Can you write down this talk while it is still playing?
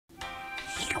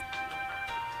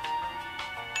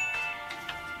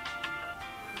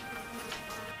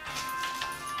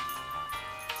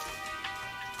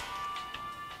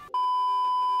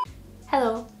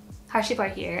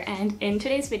Harshibar here, and in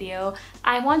today's video,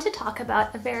 I want to talk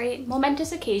about a very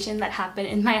momentous occasion that happened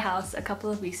in my house a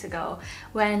couple of weeks ago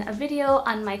when a video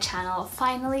on my channel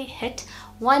finally hit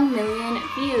 1 million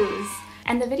views.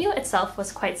 And the video itself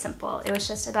was quite simple. It was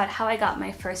just about how I got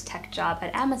my first tech job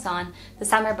at Amazon the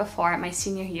summer before my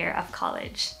senior year of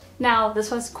college. Now,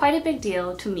 this was quite a big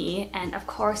deal to me, and of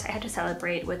course I had to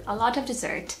celebrate with a lot of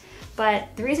dessert.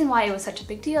 But the reason why it was such a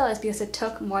big deal is because it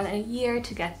took more than a year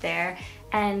to get there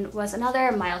and was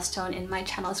another milestone in my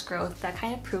channel's growth that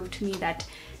kind of proved to me that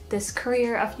this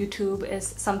career of YouTube is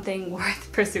something worth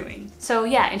pursuing. So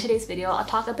yeah, in today's video, I'll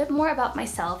talk a bit more about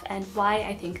myself and why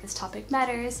I think this topic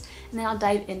matters, and then I'll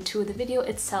dive into the video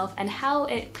itself and how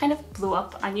it kind of blew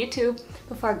up on YouTube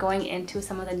before going into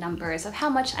some of the numbers of how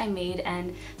much I made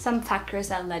and some factors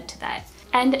that led to that.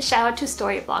 And shout out to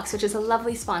Storyblocks, which is a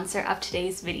lovely sponsor of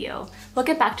today's video. We'll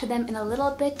get back to them in a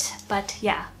little bit, but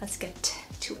yeah, let's get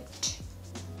to it.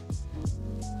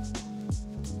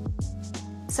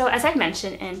 So as I've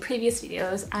mentioned in previous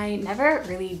videos, I never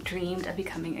really dreamed of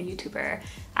becoming a YouTuber.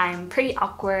 I'm pretty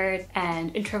awkward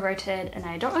and introverted, and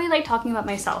I don't really like talking about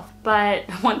myself. But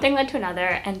one thing led to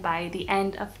another, and by the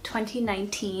end of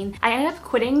 2019, I ended up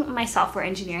quitting my software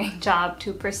engineering job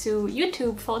to pursue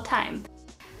YouTube full-time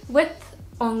with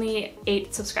only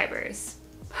 8 subscribers.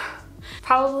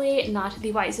 Probably not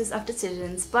the wisest of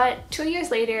decisions, but 2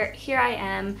 years later, here I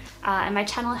am, and my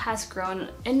channel has grown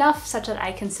enough such that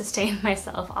I can sustain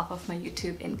myself off of my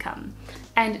YouTube income.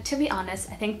 And to be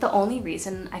honest, I think the only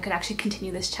reason I could actually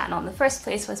continue this channel in the first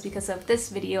place was because of this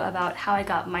video about how I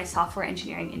got my software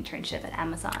engineering internship at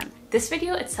Amazon. This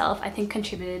video itself, I think,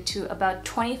 contributed to about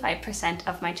 25%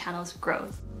 of my channel's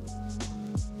growth.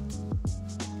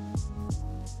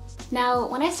 Now,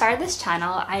 when I started this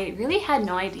channel, I really had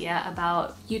no idea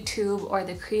about YouTube or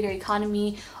the creator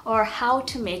economy or how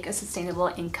to make a sustainable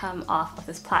income off of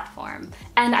this platform.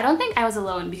 And I don't think I was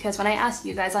alone, because when I asked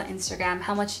you guys on Instagram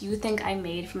how much you think I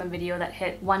made from a video that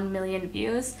hit 1 million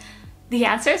views, the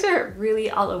answers were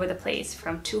really all over the place,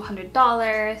 from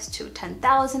 $200 to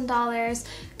 $10,000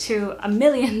 to $1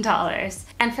 million.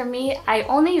 And for me, I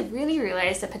only really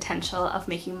realized the potential of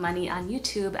making money on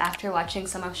YouTube after watching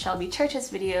some of Shelby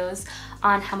Church's videos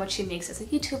on how much she makes as a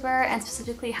YouTuber, and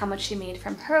specifically how much she made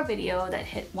from her video that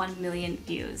hit 1 million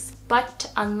views. But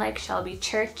unlike Shelby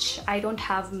Church, I don't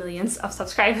have millions of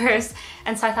subscribers,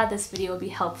 and so I thought this video would be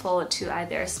helpful to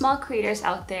either small creators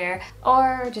out there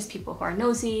or just people who are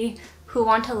nosy, who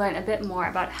want to learn a bit more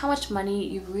about how much money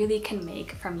you really can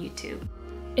make from YouTube.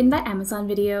 In that Amazon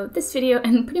video, this video,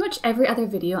 and pretty much every other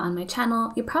video on my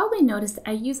channel, you probably noticed that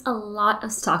I use a lot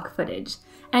of stock footage.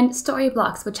 And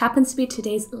Storyblocks, which happens to be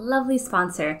today's lovely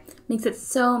sponsor, makes it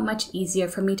so much easier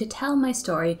for me to tell my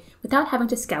story without having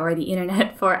to scour the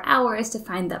internet for hours to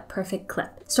find that perfect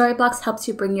clip. Storyblocks helps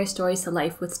you bring your stories to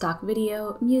life with stock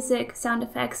video, music, sound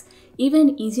effects, even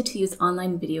an easy-to-use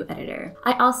online video editor.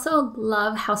 I also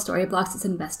love how Storyblocks is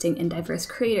investing in diverse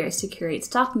creators to curate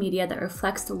stock media that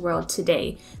reflects the world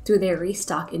today through their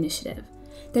Restock initiative.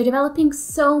 They're developing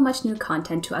so much new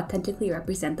content to authentically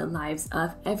represent the lives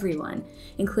of everyone,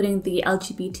 including the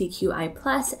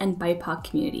LGBTQI+ and BIPOC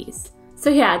communities. So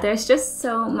yeah, there's just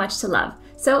so much to love.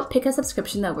 So pick a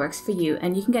subscription that works for you,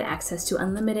 and you can get access to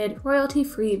unlimited,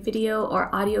 royalty-free video or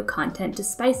audio content to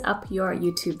spice up your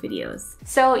YouTube videos.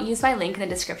 So use my link in the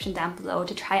description down below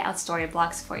to try out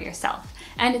Storyblocks for yourself.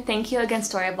 And thank you again,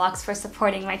 Storyblocks, for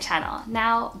supporting my channel.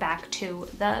 Now back to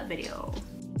the video.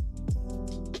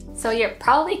 So you're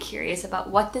probably curious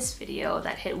about what this video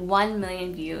that hit 1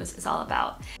 million views is all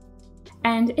about.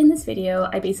 And in this video,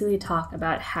 I basically talk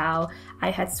about how I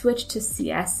had switched to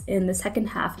CS in the second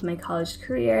half of my college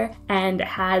career and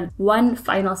had one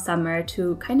final summer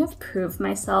to kind of prove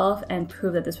myself and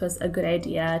prove that this was a good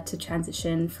idea to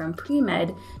transition from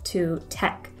pre-med to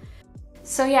tech.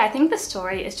 So yeah, I think the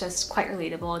story is just quite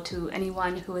relatable to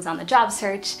anyone who is on the job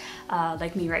search,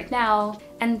 like me right now.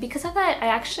 And because of that, I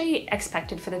actually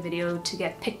expected for the video to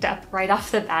get picked up right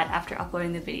off the bat after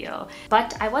uploading the video.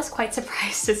 But I was quite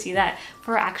surprised to see that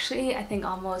for actually, I think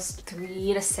almost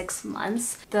 3 to 6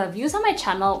 months, the views on my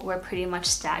channel were pretty much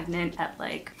stagnant at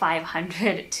like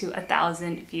 500 to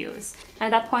 1,000 views.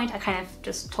 And at that point, I kind of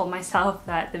just told myself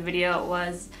that the video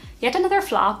was yet another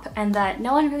flop and that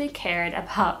no one really cared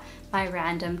about my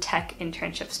random tech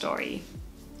internship story.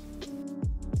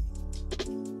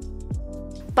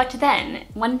 But then,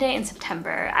 one day in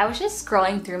September, I was just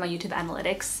scrolling through my YouTube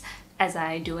analytics, as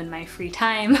I do in my free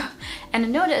time,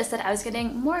 and noticed that I was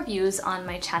getting more views on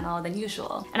my channel than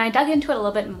usual. And I dug into it a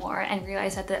little bit more and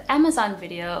realized that the Amazon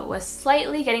video was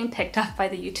slightly getting picked up by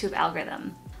the YouTube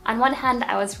algorithm. On one hand,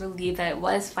 I was relieved that it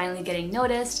was finally getting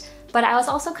noticed, but I was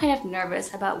also kind of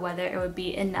nervous about whether it would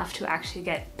be enough to actually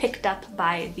get picked up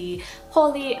by the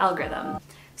holy algorithm.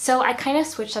 So I kind of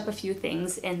switched up a few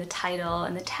things in the title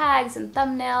and the tags and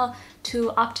thumbnail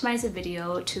to optimize the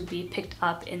video to be picked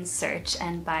up in search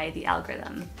and by the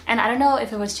algorithm. And I don't know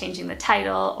if it was changing the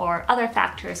title or other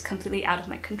factors completely out of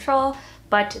my control,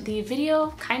 but the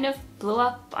video kind of blew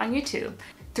up on YouTube.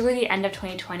 Through the end of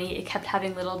 2020, it kept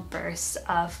having little bursts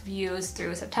of views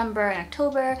through September and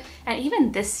October, and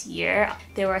even this year,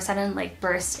 there were sudden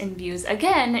bursts in views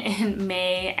again in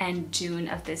May and June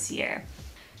of this year.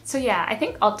 So yeah, I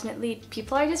think ultimately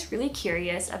people are just really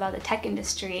curious about the tech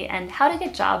industry and how to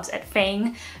get jobs at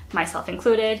FANG, myself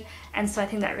included, and so I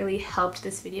think that really helped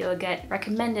this video get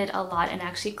recommended a lot and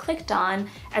actually clicked on,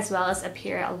 as well as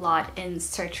appear a lot in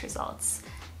search results.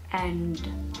 And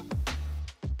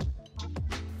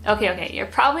okay, you're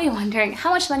probably wondering how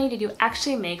much money did you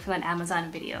actually make from an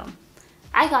Amazon video?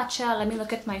 I gotcha, let me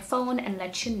look at my phone and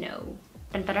let you know.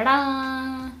 Dun, da, da,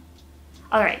 da.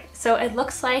 Alright, so it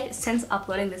looks like since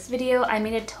uploading this video, I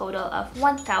made a total of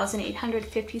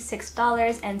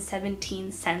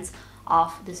 $1,856.17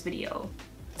 off this video.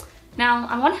 Now,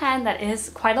 on one hand, that is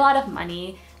quite a lot of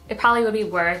money. It probably would be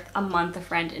worth a month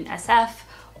of rent in SF,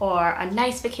 or a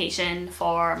nice vacation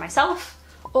for myself,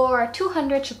 or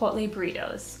 200 Chipotle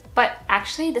burritos. But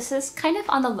actually, this is kind of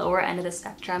on the lower end of the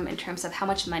spectrum in terms of how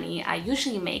much money I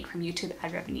usually make from YouTube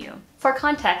ad revenue. For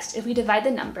context, if we divide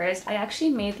the numbers, I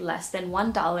actually made less than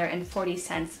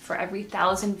 $1.40 for every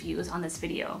 1,000 views on this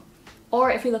video.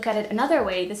 Or if we look at it another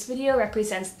way, this video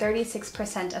represents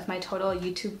 36% of my total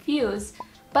YouTube views,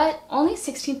 but only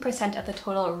 16% of the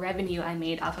total revenue I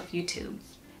made off of YouTube.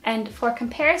 And for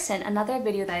comparison, another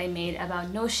video that I made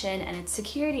about Notion and its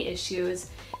security issues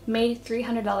made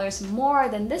 $300 more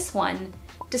than this one,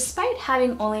 despite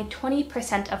having only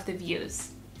 20% of the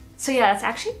views. So yeah, that's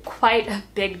actually quite a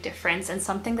big difference and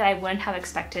something that I wouldn't have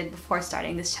expected before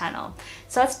starting this channel.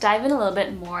 So let's dive in a little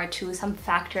bit more to some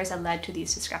factors that led to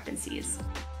these discrepancies.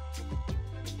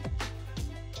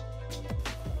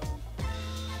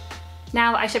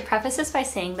 Now, I should preface this by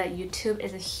saying that YouTube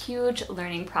is a huge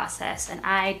learning process, and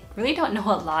I really don't know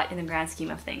a lot in the grand scheme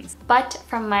of things. But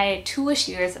from my 2-ish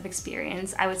years of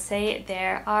experience, I would say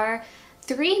there are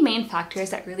 3 main factors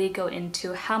that really go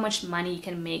into how much money you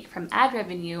can make from ad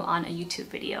revenue on a YouTube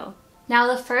video. Now,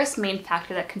 the first main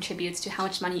factor that contributes to how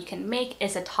much money you can make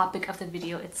is the topic of the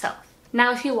video itself.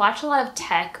 Now, if you watch a lot of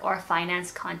tech or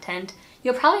finance content,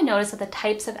 you'll probably notice that the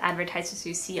types of advertisers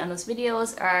you see on those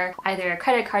videos are either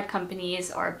credit card companies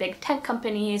or big tech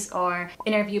companies or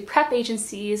interview prep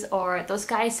agencies or those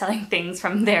guys selling things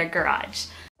from their garage.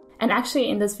 And actually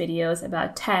in those videos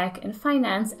about tech and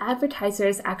finance,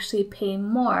 advertisers actually pay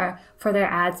more for their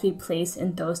ads to be placed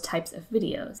in those types of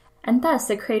videos. And thus,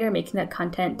 the creator making that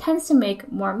content tends to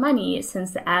make more money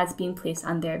since the ads being placed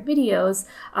on their videos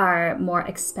are more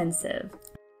expensive.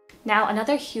 Now,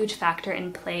 another huge factor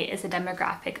in play is the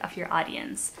demographic of your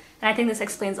audience. And I think this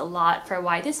explains a lot for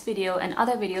why this video and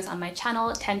other videos on my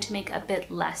channel tend to make a bit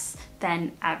less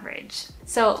than average.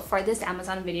 So for this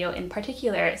Amazon video in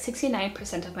particular,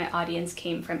 69% of my audience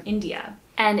came from India.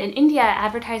 And in India,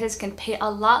 advertisers can pay a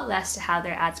lot less to have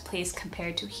their ads placed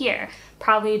compared to here,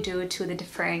 probably due to the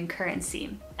differing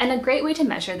currency. And a great way to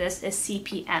measure this is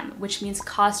CPM, which means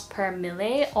cost per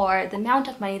mille, or the amount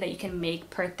of money that you can make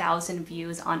per 1,000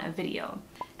 views on a video.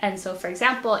 And so, for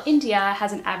example, India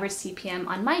has an average CPM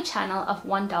on my channel of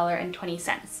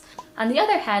 $1.20. On the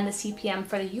other hand, the CPM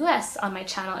for the US on my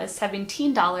channel is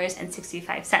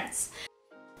 $17.65.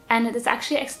 And this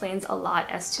actually explains a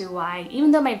lot as to why,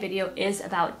 even though my video is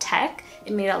about tech,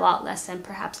 it made a lot less than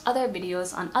perhaps other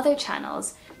videos on other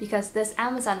channels, because this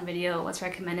Amazon video was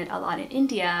recommended a lot in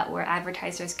India, where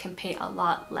advertisers can pay a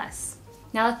lot less.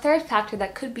 Now, the third factor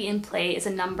that could be in play is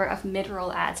a number of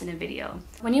mid-roll ads in a video.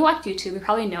 When you watch YouTube, you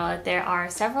probably know that there are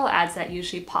several ads that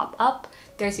usually pop up.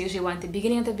 There's usually one at the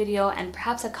beginning of the video and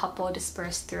perhaps a couple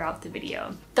dispersed throughout the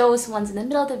video. Those ones in the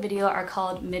middle of the video are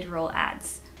called mid-roll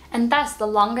ads. And thus, the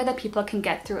longer that people can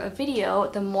get through a video,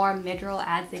 the more mid-roll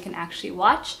ads they can actually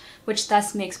watch, which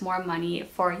thus makes more money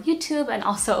for YouTube and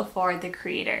also for the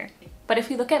creator. But if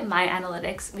we look at my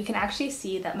analytics, we can actually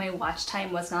see that my watch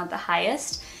time was not the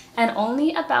highest, and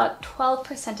only about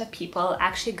 12% of people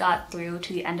actually got through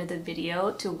to the end of the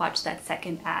video to watch that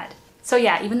second ad. So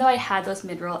yeah, even though I had those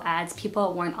mid-roll ads,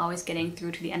 people weren't always getting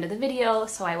through to the end of the video,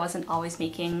 so I wasn't always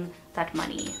making that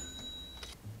money.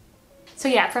 So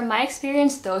yeah, from my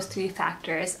experience, those 3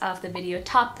 factors of the video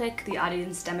topic, the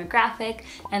audience demographic,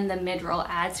 and the mid-roll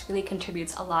ads really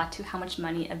contributes a lot to how much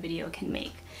money a video can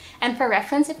make. And for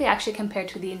reference, if we actually compare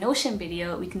to the Notion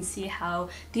video, we can see how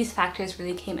these factors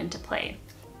really came into play.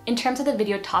 In terms of the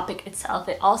video topic itself,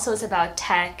 it also is about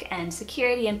tech and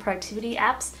security and productivity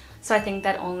apps, so I think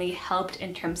that only helped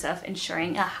in terms of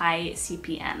ensuring a high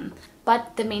CPM.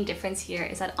 But the main difference here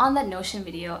is that on that Notion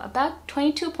video, about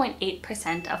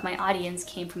 22.8% of my audience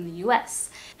came from the US.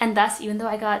 And thus, even though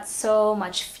I got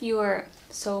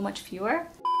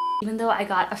even though I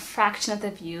got a fraction of the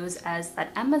views as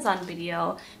that Amazon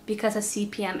video, because the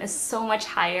CPM is so much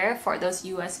higher for those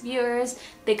US viewers,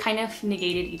 they kind of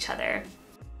negated each other.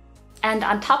 And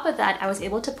on top of that, I was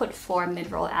able to put 4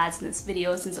 mid-roll ads in this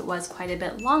video since it was quite a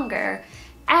bit longer.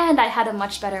 And I had a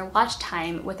much better watch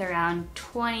time with around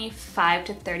 25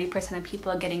 to 30% of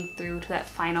people getting through to that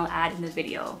final ad in the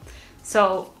video.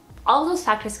 So all of those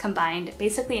factors combined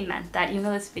basically meant that even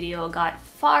though this video got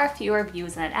far fewer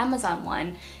views than an Amazon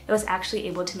one, it was actually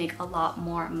able to make a lot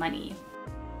more money.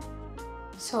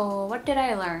 So what did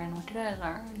I learn?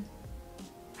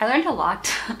 I learned a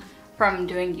lot from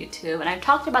doing YouTube, and I've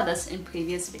talked about this in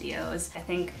previous videos. I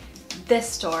think this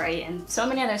story and so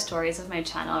many other stories of my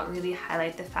channel really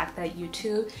highlight the fact that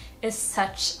YouTube is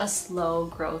such a slow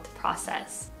growth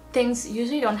process. Things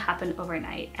usually don't happen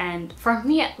overnight, and for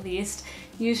me at least,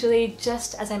 usually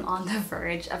just as I'm on the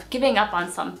verge of giving up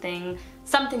on something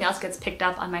else gets picked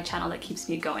up on my channel that keeps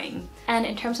me going. And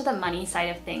in terms of the money side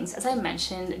of things, as I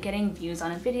mentioned, getting views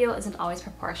on a video isn't always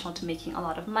proportional to making a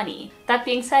lot of money. That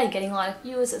being said, getting a lot of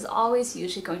views is always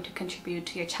usually going to contribute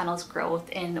to your channel's growth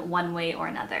in one way or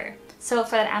another. So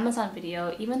for that Amazon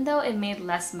video, even though it made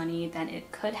less money than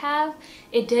it could have,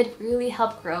 it did really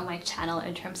help grow my channel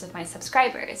in terms of my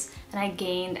subscribers. And I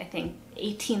gained, I think,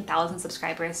 18,000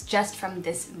 subscribers just from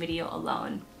this video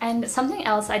alone. And something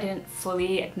else I didn't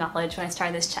fully acknowledge when I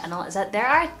started this channel is that there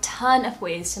are a ton of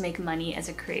ways to make money as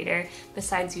a creator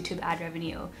besides YouTube ad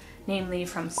revenue, namely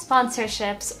from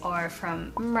sponsorships or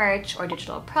from merch or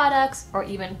digital products or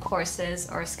even courses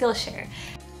or Skillshare.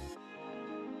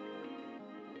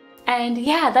 And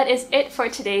yeah, that is it for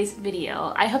today's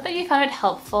video. I hope that you found it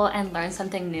helpful and learned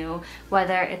something new,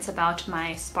 whether it's about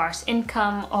my sparse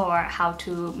income or how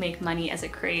to make money as a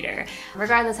creator.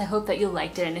 Regardless, I hope that you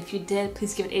liked it, and if you did,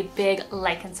 please give it a big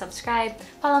like and subscribe.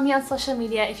 Follow me on social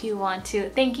media if you want to.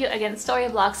 Thank you again,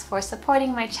 Storyblocks, for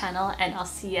supporting my channel, and I'll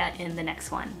see ya in the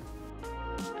next one.